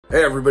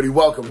Hey everybody,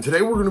 welcome.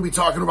 Today we're going to be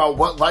talking about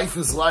what life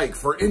is like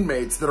for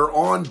inmates that are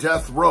on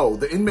death row.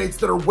 The inmates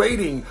that are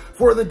waiting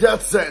for the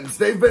death sentence.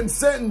 They've been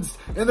sentenced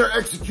and their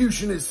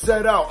execution is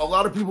set out. A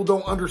lot of people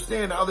don't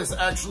understand how this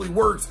actually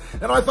works,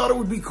 and I thought it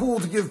would be cool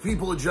to give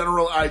people a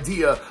general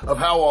idea of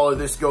how all of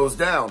this goes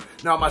down.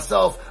 Now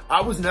myself,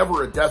 I was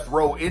never a death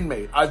row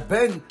inmate. I've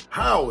been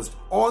housed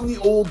on the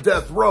old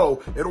death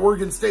row at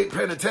Oregon State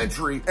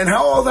Penitentiary, and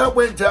how all that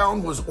went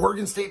down was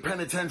Oregon State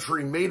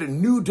Penitentiary made a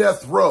new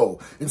death row,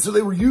 and so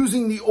they were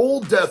using the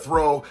old death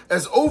row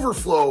as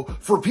overflow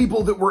for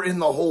people that were in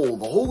the hole.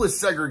 The hole is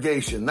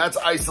segregation, that's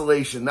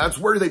isolation, that's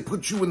where they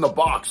put you in the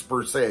box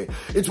per se.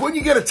 It's when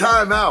you get a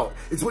timeout,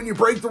 it's when you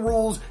break the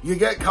rules, you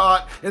get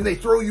caught, and they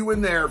throw you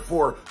in there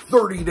for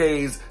 30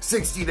 days,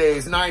 60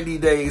 days, 90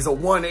 days, a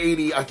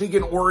 180. I think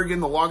in Oregon,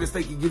 the longest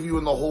they can give you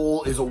in the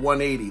hole is a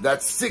 180.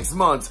 That's 6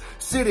 months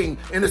sitting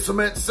in a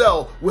cement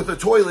cell with a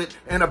toilet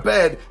and a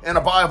bed and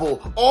a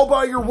Bible, all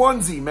by your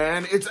onesie,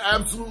 man. It's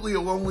absolutely a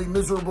lonely,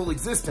 miserable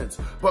existence.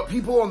 But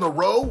people on the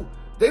row,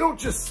 they don't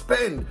just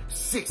spend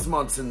 6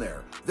 months in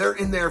there. They're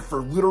in there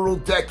for literal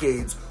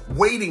decades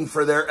waiting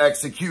for their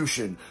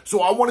execution. So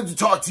I wanted to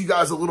talk to you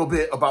guys a little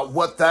bit about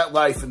what that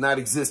life and that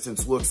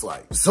existence looks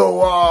like. So,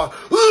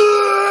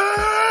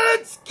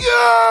 let's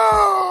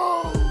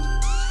go!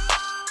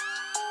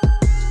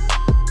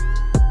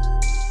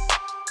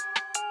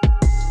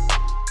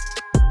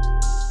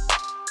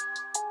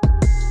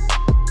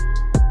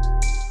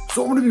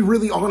 So I'm going to be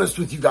really honest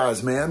with you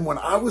guys, man. When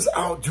I was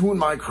out doing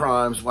my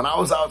crimes, when I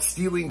was out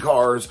stealing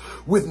cars,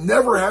 with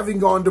never having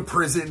gone to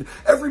prison,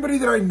 everybody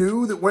that I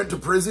knew that went to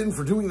prison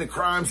for doing the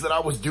crimes that I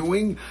was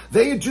doing,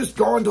 they had just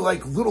gone to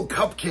like little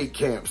cupcake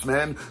camps,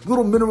 man.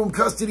 Little minimum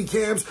custody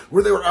camps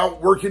where they were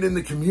out working in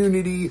the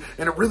community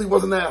and it really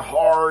wasn't that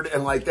hard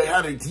and like they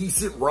had a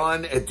decent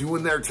run at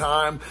doing their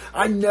time.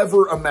 I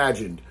never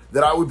imagined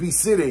that I would be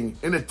sitting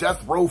in a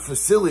death row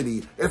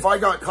facility if I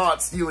got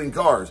caught stealing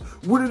cars.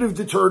 Would it have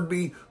deterred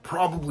me?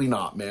 Probably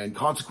not, man.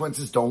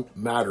 Consequences don't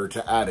matter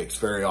to addicts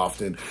very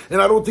often.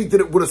 And I don't think that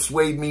it would have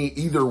swayed me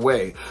either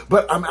way.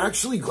 But I'm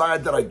actually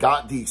glad that I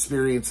got the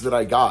experience that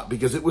I got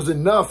because it was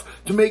enough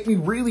to make me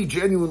really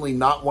genuinely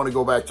not want to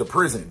go back to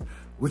prison.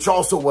 Which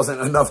also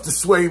wasn't enough to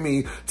sway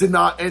me to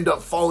not end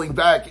up falling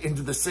back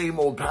into the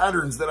same old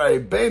patterns that I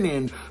had been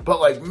in.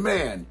 But like,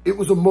 man, it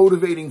was a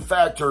motivating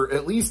factor,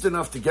 at least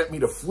enough to get me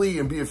to flee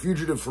and be a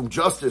fugitive from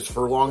justice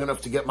for long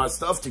enough to get my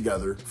stuff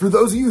together. For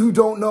those of you who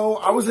don't know,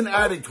 I was an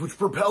addict, which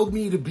propelled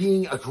me to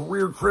being a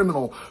career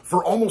criminal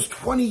for almost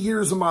 20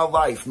 years of my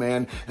life,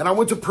 man. And I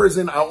went to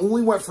prison. I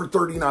only went for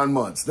 39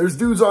 months. There's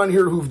dudes on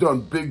here who've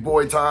done big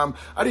boy time.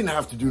 I didn't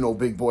have to do no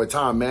big boy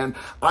time, man.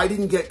 I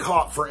didn't get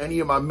caught for any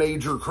of my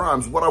major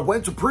crimes. What I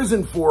went to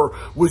prison for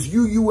was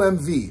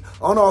UUMV,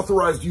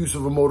 unauthorized use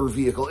of a motor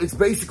vehicle. It's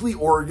basically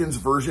Oregon's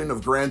version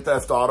of Grand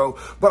Theft Auto,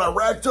 but I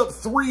racked up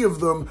 3 of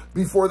them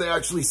before they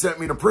actually sent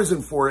me to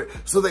prison for it,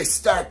 so they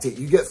stacked it.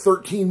 You get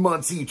 13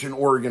 months each in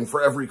Oregon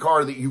for every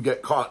car that you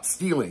get caught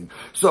stealing.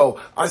 So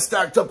I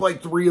stacked up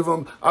like 3 of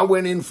them. I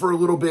went in for a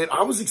little bit.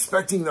 I was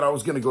expecting that I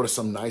was going to go to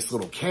some nice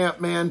little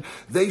camp, man.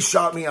 They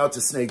shot me out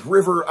to Snake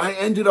River. I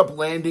ended up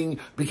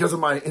landing because of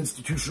my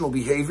institutional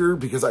behavior,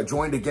 because I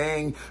joined a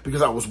gang,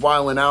 because I was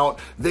wilding out.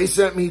 They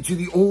sent me to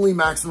the only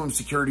maximum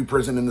security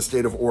prison in the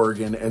state of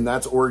Oregon, and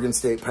that's Oregon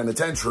State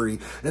Penitentiary.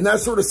 And that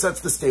sort of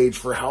sets the stage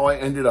for how I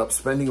ended up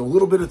spending a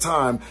little bit of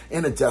time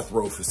in a death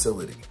row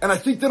facility. And I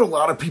think that a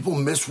lot of people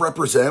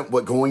misrepresent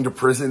what going to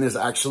prison is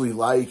actually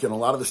like, and a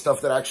lot of the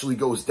stuff that actually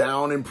goes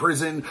down in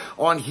prison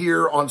on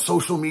here, on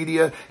social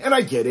media. And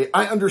I get it.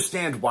 I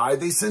understand why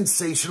they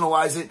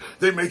sensationalize it.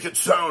 They make it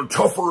sound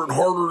tougher and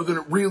harder than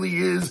it really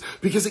is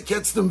because it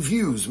gets them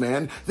views,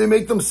 man. They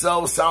make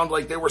themselves sound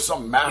like they were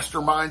some masterminds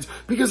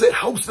because it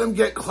helps them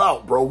get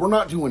clout, bro. We're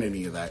not doing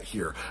any of that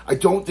here. I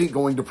don't think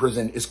going to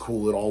prison is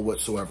cool at all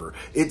whatsoever.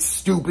 It's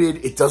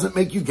stupid. It doesn't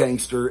make you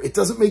gangster. It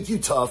doesn't make you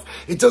tough.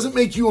 It doesn't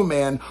make you a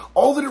man.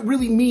 All that it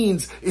really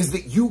means is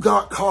that you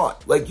got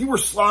caught. Like you were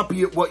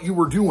sloppy at what you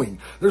were doing.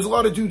 There's a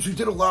lot of dudes who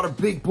did a lot of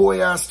big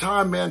boy ass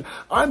time, man.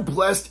 I'm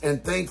blessed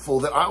and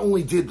thankful that I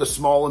only did the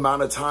small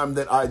amount of time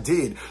that I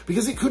did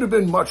because it could have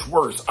been much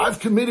worse. I've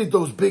committed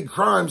those big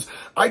crimes.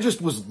 I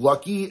just was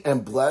lucky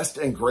and blessed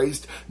and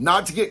graced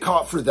not to get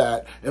caught for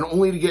that and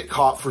only to get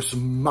caught for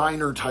some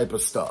minor type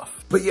of stuff.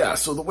 But yeah,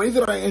 so the way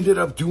that I ended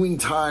up doing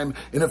time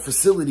in a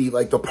facility,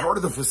 like the part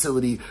of the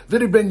facility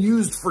that had been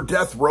used for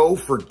death row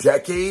for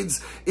decades,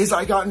 is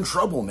I got in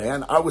trouble,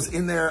 man. I was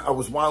in there, I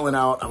was wilding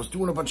out, I was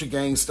doing a bunch of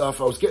gang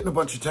stuff, I was getting a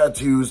bunch of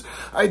tattoos,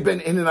 I'd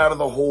been in and out of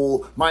the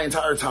hole my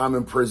entire time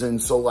in prison,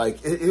 so like,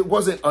 it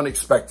wasn't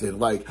unexpected.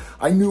 Like,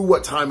 I knew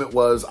what time it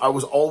was, I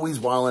was always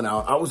wilding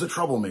out, I was a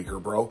troublemaker,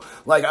 bro.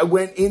 Like, I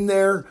went in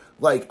there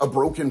like a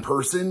broken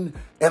person,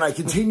 and I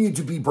continued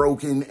to be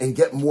broken and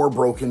get more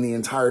broken the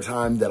entire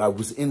time that I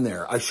was in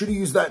there. I should have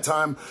used that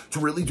time to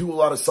really do a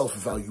lot of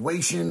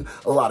self-evaluation,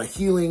 a lot of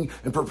healing,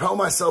 and propel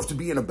myself to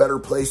be in a better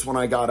place when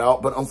I got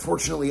out. But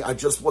unfortunately, I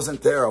just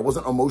wasn't there. I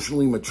wasn't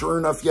emotionally mature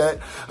enough yet.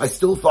 I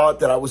still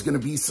thought that I was going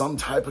to be some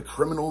type of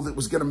criminal that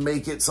was going to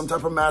make it, some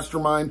type of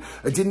mastermind.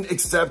 I didn't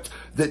accept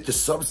that the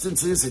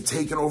substances had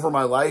taken over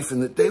my life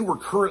and that they were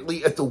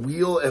currently at the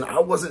wheel and I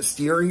wasn't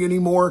steering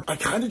anymore. I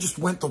kind of just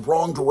went the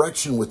wrong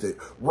direction with it.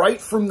 Right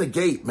from the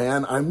gate,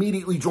 man, I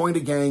immediately joined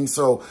a gang,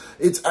 so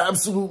it's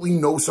absolutely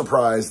no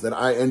surprise that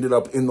I ended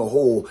up in the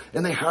hole,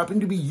 and they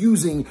happened to be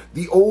using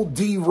the old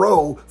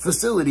D-Row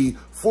facility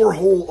for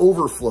hole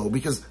overflow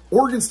because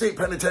Oregon State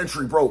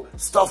Penitentiary, bro,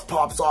 stuff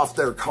pops off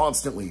there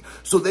constantly.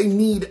 So they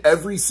need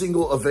every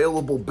single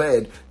available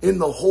bed in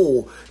the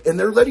hole, and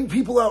they're letting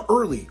people out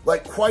early.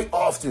 Like quite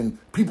often,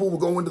 people will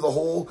go into the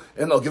hole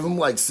and they'll give them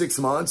like 6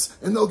 months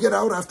and they'll get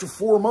out after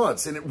 4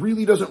 months. And it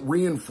really doesn't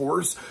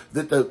reinforce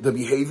that the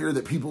behavior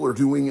that people are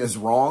doing is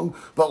wrong.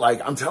 But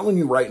like, I'm telling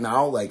you right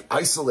now, like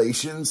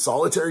isolation,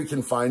 solitary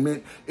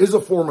confinement is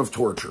a form of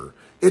torture.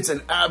 It's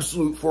an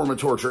absolute form of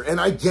torture. And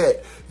I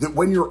get that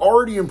when you're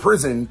already in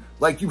prison,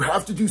 like you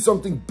have to do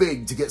something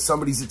big to get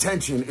somebody's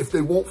attention if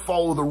they won't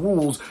follow the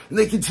rules and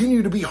they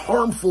continue to be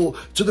harmful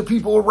to the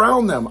people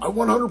around them. I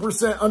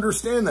 100%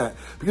 understand that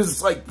because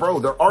it's like, bro,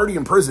 they're already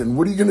in prison.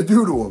 What are you going to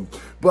do to them?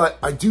 But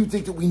I do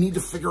think that we need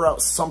to figure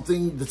out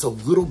something that's a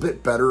little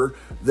bit better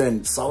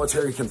than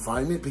solitary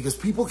confinement because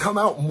people come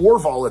out more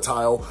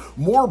volatile,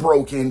 more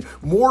broken,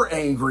 more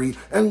angry,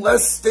 and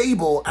less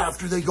stable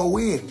after they go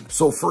in.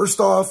 So first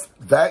off,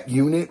 that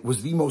unit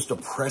was the most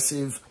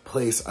oppressive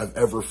place I've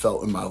ever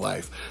felt in my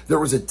life. There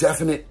was a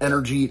definite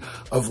energy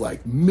of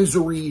like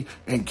misery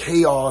and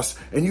chaos,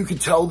 and you could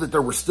tell that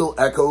there were still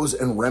echoes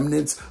and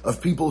remnants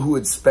of people who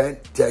had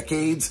spent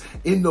decades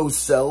in those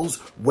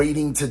cells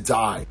waiting to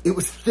die. It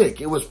was thick,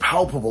 it was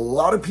palpable. A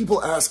lot of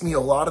people ask me a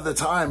lot of the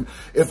time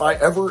if I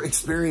ever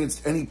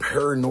experienced any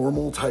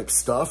paranormal type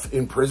stuff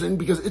in prison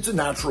because it's a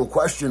natural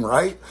question,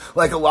 right?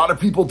 Like a lot of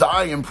people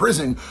die in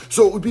prison,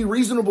 so it would be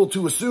reasonable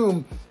to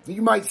assume that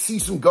you might see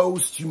some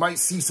ghosts, you might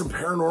see some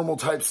paranormal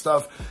type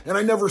stuff, and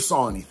I never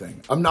saw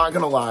anything. I'm not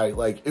gonna lie,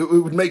 like it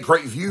would make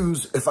great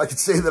views if I could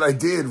say that I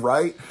did,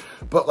 right?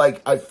 But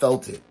like I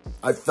felt it.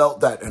 I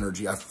felt that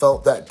energy, I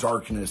felt that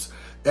darkness,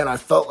 and I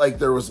felt like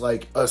there was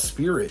like a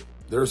spirit.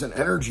 There's an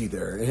energy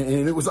there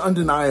and it was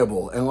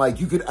undeniable. And like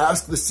you could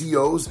ask the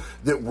COs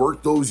that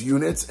work those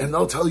units and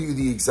they'll tell you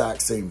the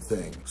exact same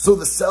thing. So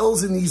the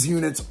cells in these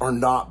units are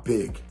not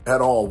big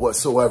at all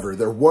whatsoever.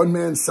 They're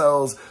one-man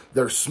cells.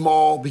 They're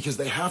small because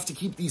they have to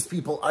keep these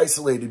people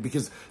isolated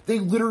because they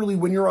literally,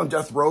 when you're on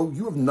death row,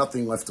 you have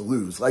nothing left to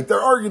lose. Like they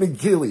are going to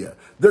kill you.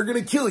 They're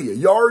going to kill you.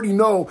 You already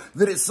know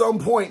that at some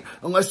point,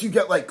 unless you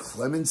get like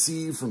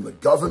clemency from the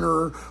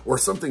governor or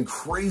something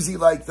crazy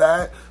like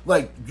that,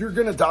 like you're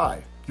going to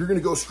die. You're going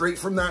to go straight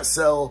from that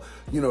cell,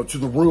 you know, to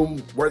the room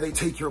where they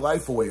take your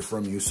life away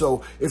from you.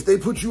 So if they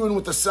put you in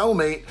with a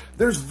cellmate,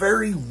 there's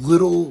very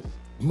little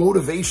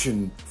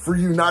motivation for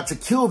you not to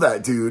kill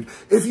that dude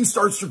if he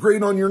starts to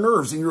grate on your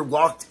nerves and you're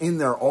locked in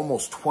there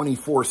almost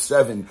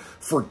 24/7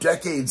 for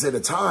decades at a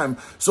time.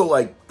 So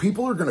like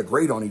people are going to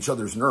grate on each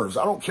other's nerves.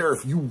 I don't care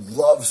if you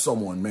love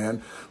someone,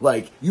 man.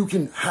 Like you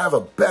can have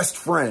a best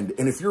friend,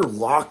 and if you're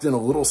locked in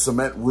a little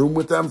cement room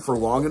with them for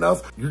long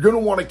enough, you're going to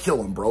want to kill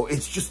them, bro.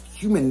 It's just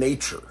human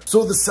nature.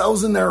 So the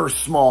cells in there are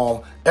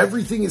small.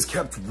 Everything is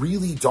kept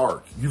really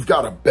dark. You've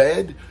got a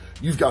bed,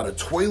 you've got a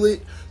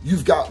toilet,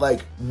 you've got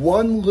like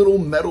one little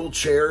metal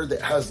chair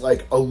that has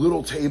like a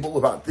little table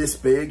about this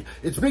big.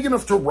 It's big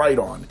enough to write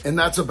on, and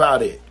that's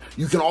about it.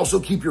 You can also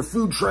keep your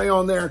food tray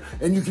on there,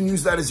 and you can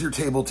use that as your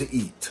table to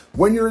eat.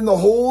 When you're in the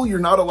hole, you're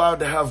not allowed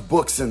to have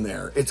books in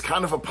there. It's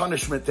kind of a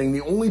punishment thing.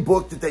 The only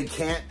book that they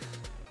can't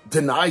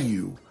deny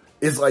you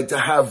is like to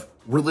have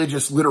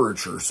religious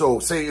literature. So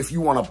say if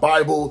you want a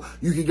Bible,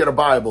 you can get a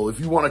Bible. If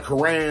you want a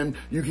Quran,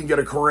 you can get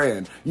a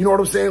Quran. You know what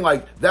I'm saying?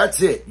 Like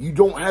that's it. You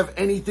don't have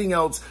anything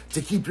else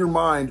to keep your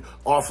mind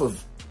off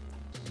of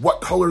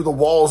what color the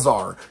walls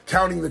are,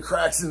 counting the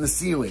cracks in the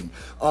ceiling.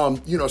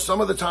 You know,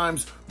 some of the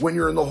times when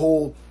you're in the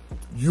hole,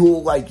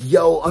 you'll like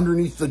yell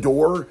underneath the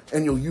door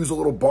and you'll use a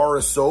little bar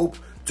of soap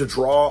to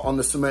draw on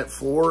the cement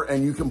floor,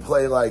 and you can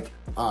play like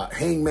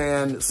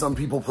Hangman. Some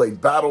people play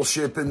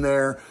Battleship in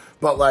there.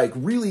 But like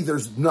really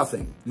there's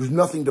nothing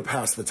to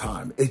pass the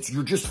time.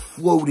 You're just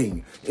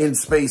floating in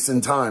space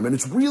and time. And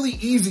it's really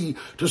easy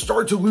to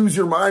start to lose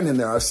your mind in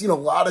there. I've seen a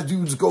lot of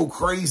dudes go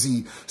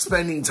crazy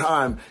spending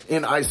time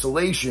in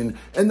isolation,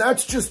 and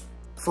that's just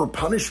for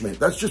punishment.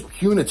 That's just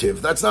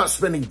punitive. That's not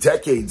spending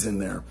decades in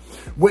there.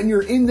 When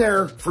you're in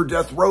there for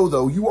death row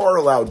though, you are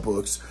allowed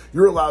books,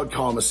 you're allowed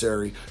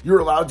commissary, you're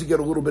allowed to get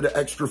a little bit of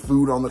extra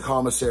food on the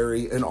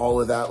commissary and all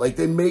of that. Like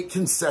they make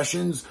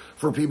concessions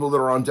for people that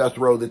are on death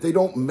row that they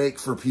don't make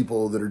for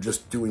people that are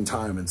just doing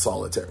time in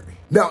solitary.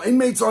 Now,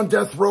 inmates on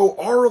death row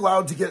are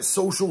allowed to get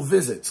social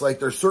visits. Like,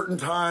 there's certain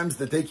times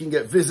that they can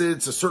get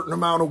visits, a certain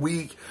amount a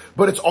week,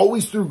 but it's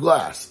always through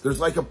glass. There's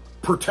like a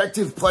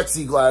protective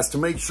plexiglass to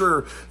make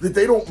sure that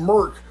they don't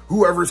murk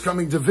whoever's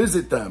coming to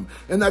visit them.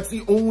 And that's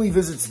the only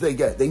visits they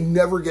get. They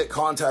never get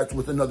contact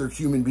with another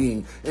human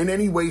being in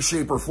any way,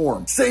 shape, or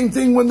form. Same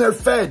thing when they're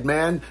fed,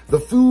 man.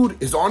 The food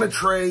is on a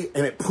tray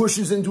and it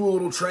pushes into a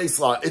little tray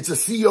slot. It's a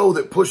CO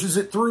that pushes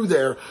it through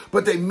there,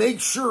 but they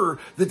make sure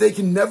that they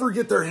can never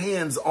get their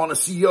hands on a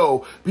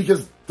CO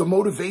because the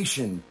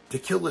motivation to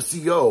kill a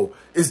CO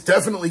is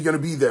definitely going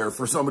to be there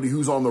for somebody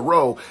who's on the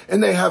row,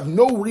 and they have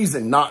no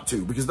reason not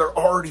to because they're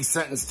already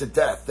sentenced to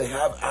death. They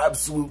have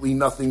absolutely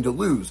nothing to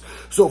lose.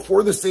 So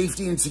for the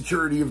safety and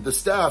security of the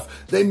staff,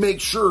 they make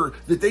sure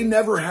that they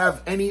never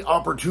have any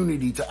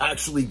opportunity to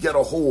actually get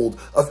a hold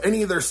of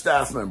any of their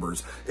staff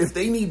members. If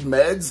they need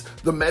meds,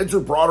 the meds are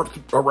brought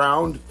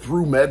around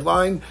through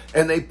Medline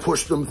and they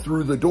push them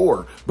through the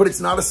door. But it's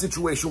not a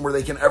situation where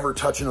they can ever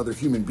touch another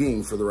human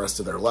being for the rest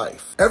of their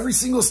life. Every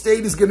single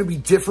state is going to be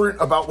different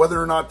about whether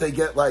or not they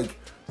get like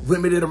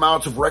limited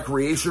amounts of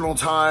recreational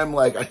time.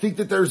 Like, I think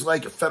that there's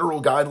like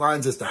federal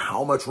guidelines as to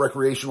how much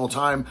recreational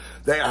time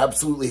they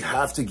absolutely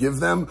have to give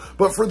them.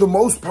 But for the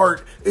most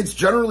part, it's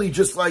generally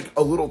just like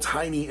a little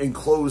tiny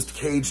enclosed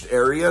caged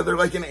area. They're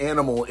like an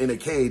animal in a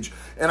cage.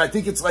 And I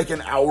think it's like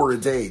an hour a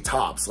day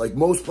tops. Like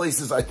most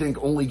places, I think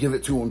only give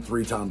it to them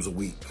 3 times a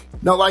week.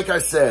 Now, like I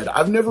said,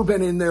 I've never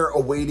been in there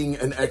awaiting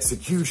an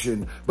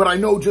execution, but I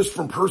know just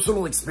from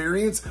personal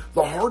experience,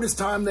 the hardest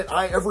time that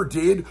I ever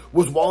did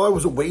was while I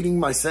was awaiting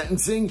my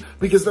sentencing,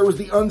 because there was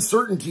the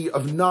uncertainty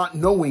of not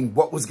knowing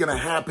what was going to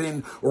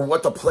happen or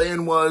what the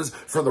plan was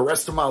for the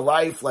rest of my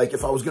life. Like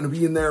if I was going to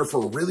be in there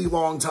for a really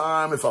long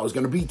time, if I was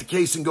going to beat the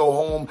case and go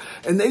home.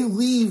 And they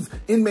leave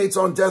inmates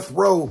on death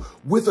row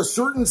with a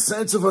certain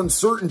sense of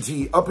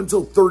uncertainty up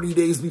until 30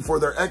 days before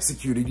they're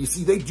executed. You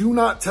see, they do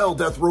not tell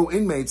death row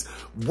inmates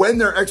when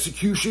their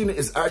execution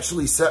is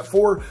actually set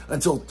for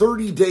until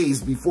 30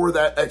 days before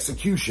that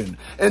execution.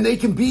 And they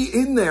can be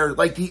in there,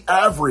 like the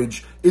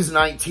average is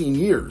 19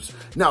 years.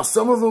 Now,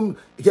 some of them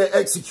get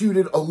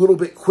executed a little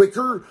bit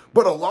quicker,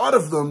 but a lot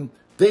of them,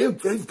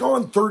 they've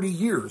gone 30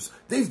 years.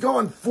 They've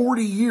gone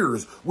 40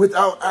 years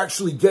without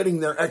actually getting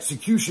their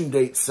execution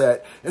date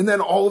set. And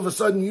then all of a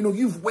sudden, you know,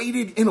 you've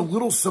waited in a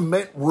little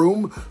cement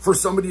room for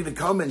somebody to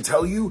come and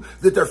tell you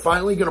that they're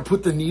finally going to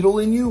put the needle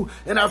in you.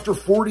 And after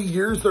 40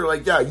 years, they're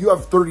like, yeah, you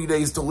have 30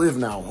 days to live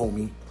now,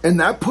 homie. And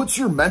that puts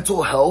your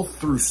mental health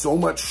through so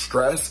much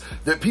stress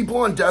that people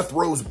on death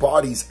row's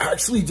bodies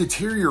actually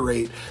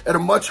deteriorate at a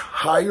much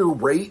higher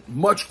rate,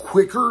 much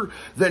quicker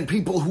than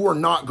people who are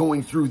not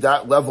going through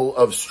that level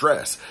of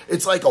stress.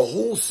 It's like a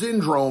whole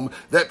syndrome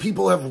that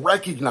people have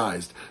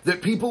recognized,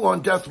 that people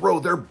on death row,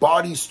 their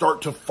bodies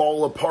start to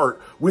fall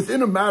apart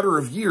within a matter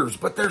of years,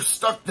 but they're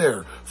stuck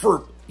there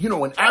for, you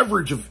know, an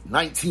average of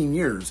 19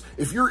 years.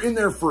 If you're in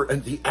there for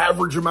the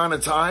average amount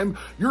of time,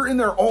 you're in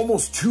there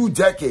almost 2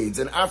 decades.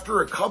 And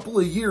after a couple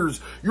of years,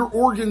 your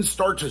organs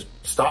start to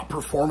stop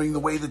performing the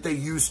way that they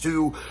used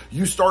to.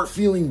 You start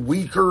feeling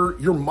weaker.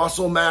 Your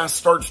muscle mass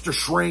starts to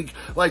shrink.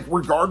 Like,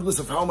 regardless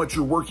of how much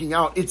you're working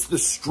out, it's the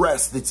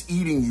stress that's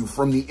eating you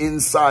from the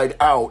inside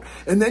out.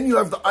 And then you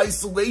have the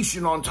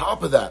isolation on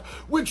top of that,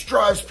 which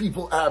drives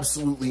people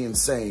absolutely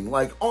insane.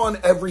 Like, on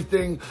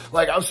everything,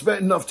 like, I've spent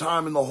enough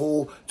time in the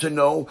hole to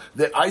know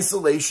that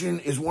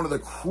isolation is one of the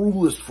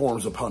cruelest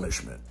forms of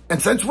punishment.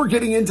 And since we're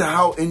getting into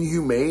how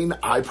inhumane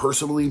I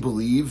personally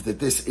believe that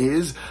this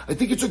is, I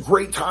think it's a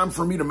great time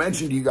for me to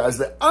mention to you guys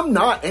that I'm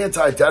not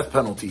anti-death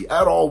penalty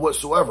at all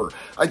whatsoever.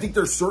 I think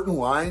there's certain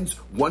lines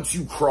once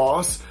you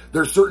cross,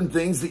 there's certain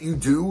things that you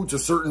do to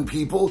certain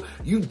people.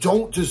 You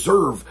don't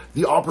deserve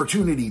the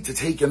opportunity to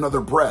take another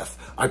breath.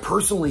 I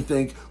personally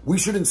think we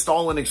should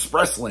install an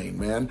express lane,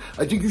 man.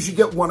 I think you should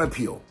get one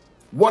appeal.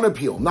 One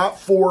appeal, not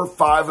 4 or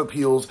 5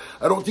 appeals.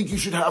 I don't think you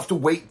should have to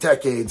wait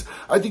decades.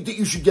 I think that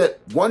you should get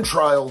one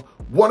trial,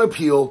 one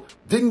appeal.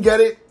 Didn't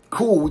get it?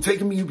 Cool, we're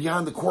taking you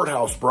behind the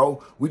courthouse,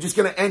 bro. We're just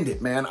gonna end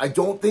it, man. I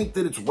don't think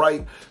that it's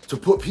right to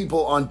put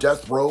people on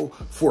death row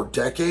for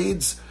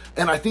decades.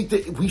 And I think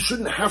that we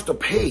shouldn't have to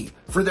pay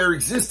for their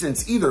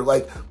existence either.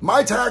 Like,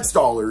 my tax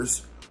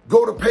dollars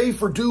go to pay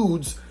for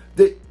dudes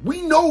that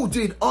we know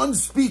did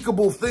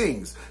unspeakable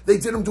things. They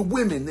did them to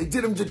women. They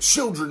did them to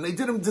children. They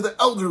did them to the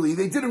elderly.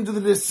 They did them to the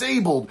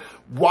disabled.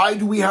 Why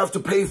do we have to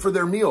pay for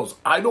their meals?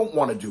 I don't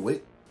want to do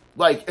it.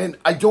 Like, and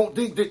I don't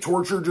think that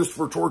torture just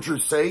for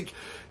torture's sake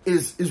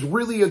is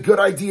really a good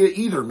idea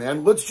either,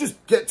 man. Let's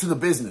just get to the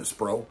business,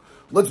 bro.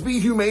 Let's be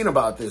humane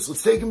about this.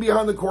 Let's take him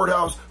behind the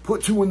courthouse,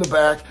 put 2 in the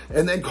back,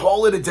 and then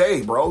call it a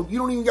day, bro. You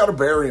don't even got to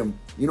bury him.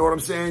 You know what I'm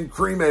saying?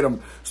 Cremate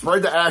him.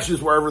 Spread the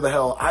ashes wherever the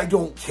hell. I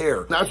don't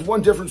care. That's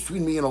one difference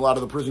between me and a lot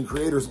of the prison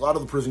creators. A lot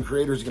of the prison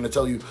creators are going to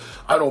tell you,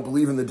 I don't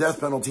believe in the death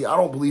penalty. I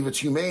don't believe it's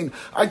humane.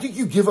 I think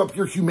you give up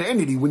your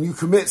humanity when you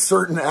commit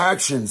certain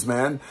actions,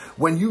 man.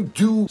 When you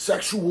do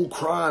sexual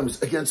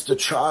crimes against a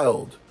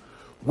child.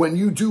 When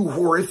you do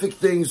horrific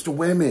things to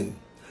women.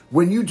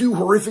 when you do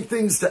horrific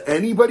things to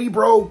anybody,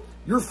 bro,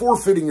 you're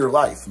forfeiting your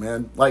life,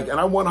 man. Like, and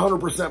I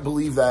 100%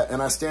 believe that,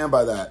 and I stand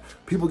by that.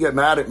 People get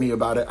mad at me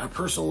about it. I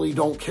personally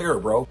don't care,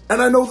 bro.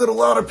 And I know that a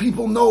lot of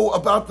people know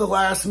about the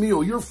last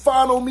meal, your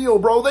final meal,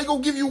 bro. They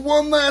gonna give you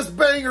one last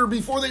banger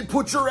before they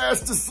put your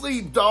ass to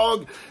sleep,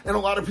 dog. And a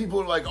lot of people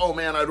are like, oh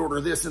man, I'd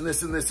order this and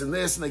this and this and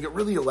this, and they get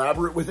really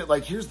elaborate with it.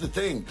 Like, here's the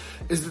thing,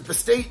 is that the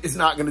state is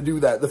not gonna do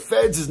that. The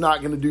feds is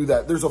not gonna do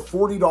that. There's a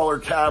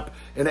 $40 cap,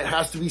 and it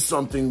has to be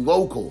something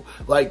local.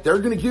 Like, they're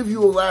gonna give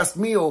you a last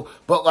meal,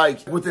 but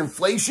like, with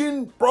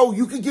inflation, bro,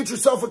 you could get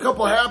yourself a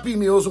couple Happy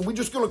Meals, and we're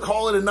just gonna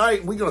call it a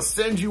night, and we're gonna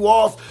send you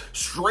off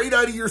straight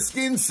out of your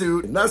skin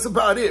suit, and that's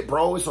about it,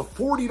 bro. It's a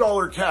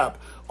 $40 cap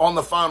on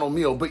the final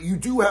meal, but you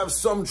do have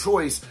some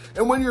choice.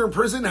 And when you're in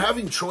prison,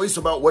 having choice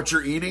about what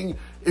you're eating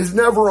is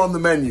never on the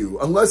menu,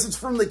 unless it's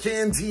from the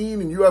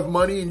canteen and you have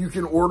money and you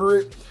can order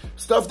it.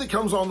 Stuff that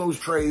comes on those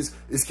trays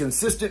is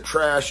consistent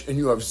trash, and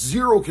you have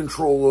zero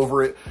control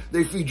over it.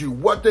 They feed you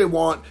what they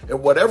want at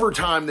whatever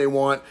time they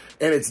want,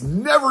 and it's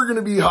never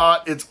gonna be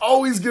hot. It's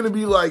always gonna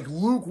be like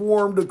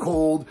lukewarm to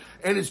cold,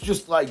 and it's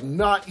just like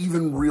not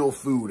even real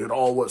food at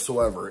all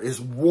whatsoever. It's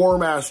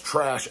warm ass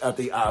trash at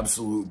the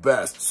absolute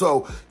best.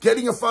 So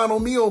getting a final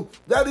meal,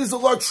 that is a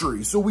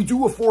luxury. So we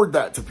do afford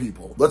that to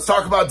people. Let's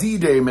talk about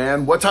D-Day,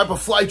 man. What type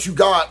of flight you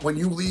got when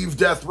you leave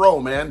death row,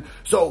 man?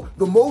 So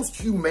the most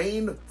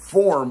humane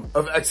form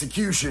of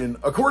execution,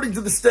 according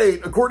to the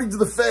state, according to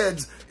the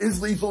feds,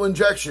 is lethal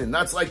injection.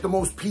 That's like the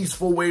most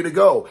peaceful way to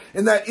go.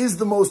 And that is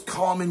the most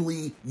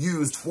commonly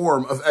used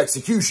form of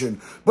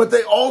execution. But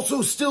they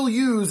also still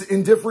use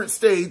in different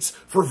states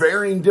for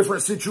varying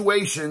different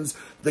situations,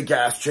 the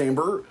gas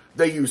chamber.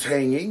 They use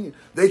hanging.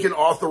 They can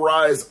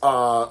authorize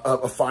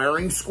a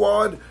firing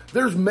squad.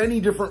 There's many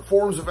different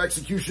forms of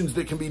executions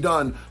that can be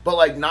done, but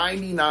like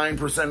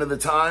 99% of the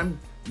time,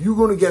 you're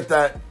gonna get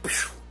that,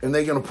 and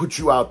they're gonna put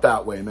you out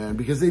that way, man,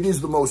 because it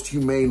is the most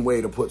humane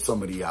way to put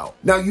somebody out.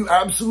 Now, you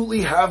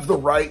absolutely have the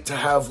right to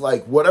have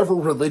like whatever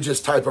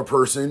religious type of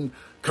person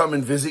come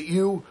and visit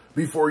you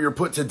before you're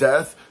put to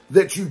death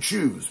that you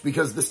choose,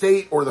 because the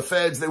state or the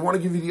feds, they want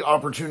to give you the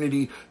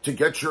opportunity to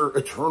get your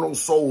eternal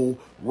soul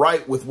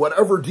right with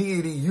whatever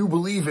deity you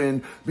believe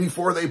in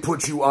before they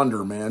put you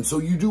under, man. So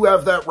you do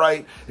have that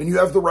right, and you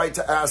have the right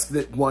to ask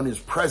that one is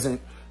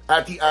present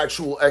at the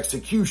actual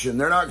execution.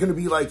 They're not going to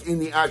be like in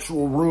the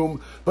actual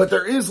room, but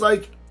there is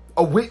like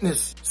a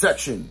witness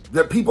section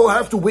that people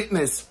have to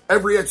witness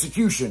every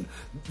execution.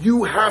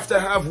 You have to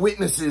have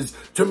witnesses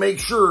to make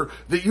sure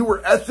that you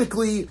were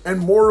ethically and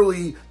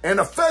morally and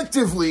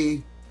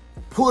effectively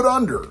put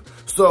under.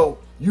 So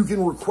you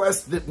can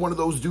request that one of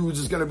those dudes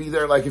is going to be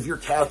there. Like if you're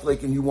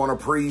Catholic and you want a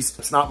priest,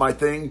 it's not my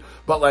thing,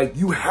 but like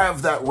you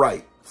have that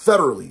right,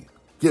 federally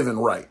given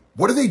right.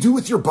 What do they do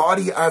with your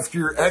body after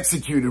you're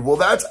executed? Well,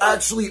 that's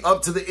actually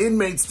up to the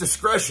inmate's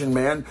discretion,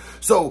 man.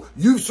 So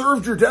you've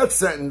served your death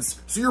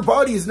sentence, so your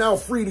body is now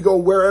free to go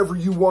wherever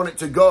you want it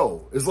to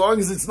go, as long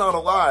as it's not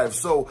alive.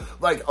 So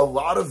like a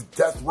lot of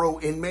death row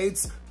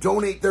inmates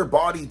donate their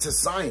body to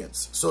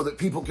science so that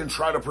people can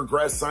try to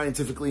progress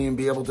scientifically and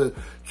be able to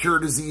cure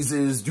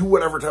diseases, do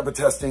whatever type of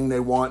testing they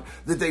want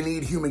that they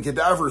need human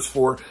cadavers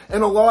for.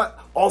 And a lot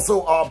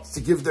also opt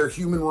to give their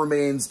human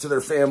remains to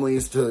their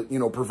families to, you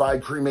know,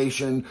 provide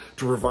cremation,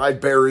 to provide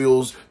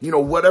burials, you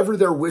know, whatever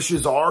their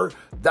wishes are.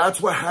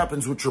 That's what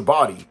happens with your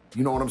body.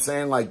 You know what I'm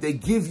saying? Like they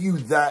give you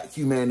that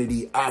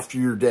humanity after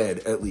you're dead,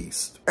 at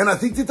least. And I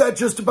think that that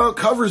just about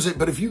covers it.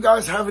 But if you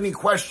guys have any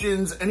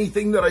questions,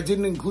 anything that I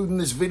didn't include in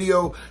this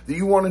video that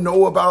you want to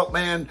know about,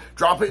 man,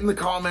 drop it in the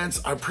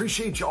comments. I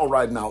appreciate y'all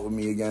riding out with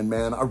me again,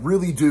 man. I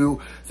really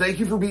do. Thank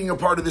you for being a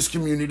part of this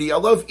community. I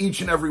love each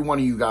and every one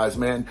of you guys,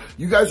 man.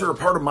 You guys are a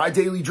part of my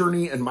daily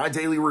journey and my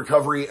daily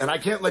recovery, and I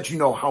can't let you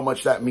know how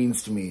much that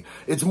means to me.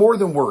 It's more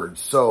than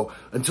words. So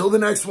until the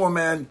next one,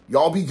 man,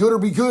 y'all be good or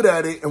be good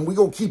at it, and we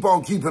gonna keep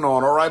on keeping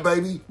on. All right,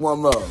 baby?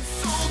 One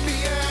love.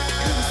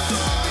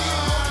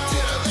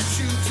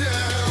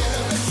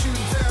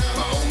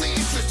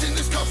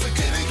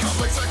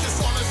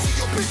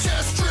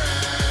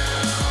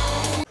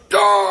 Die!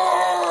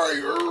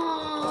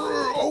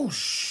 Oh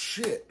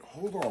shit,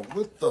 hold on,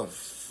 what the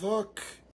fuck?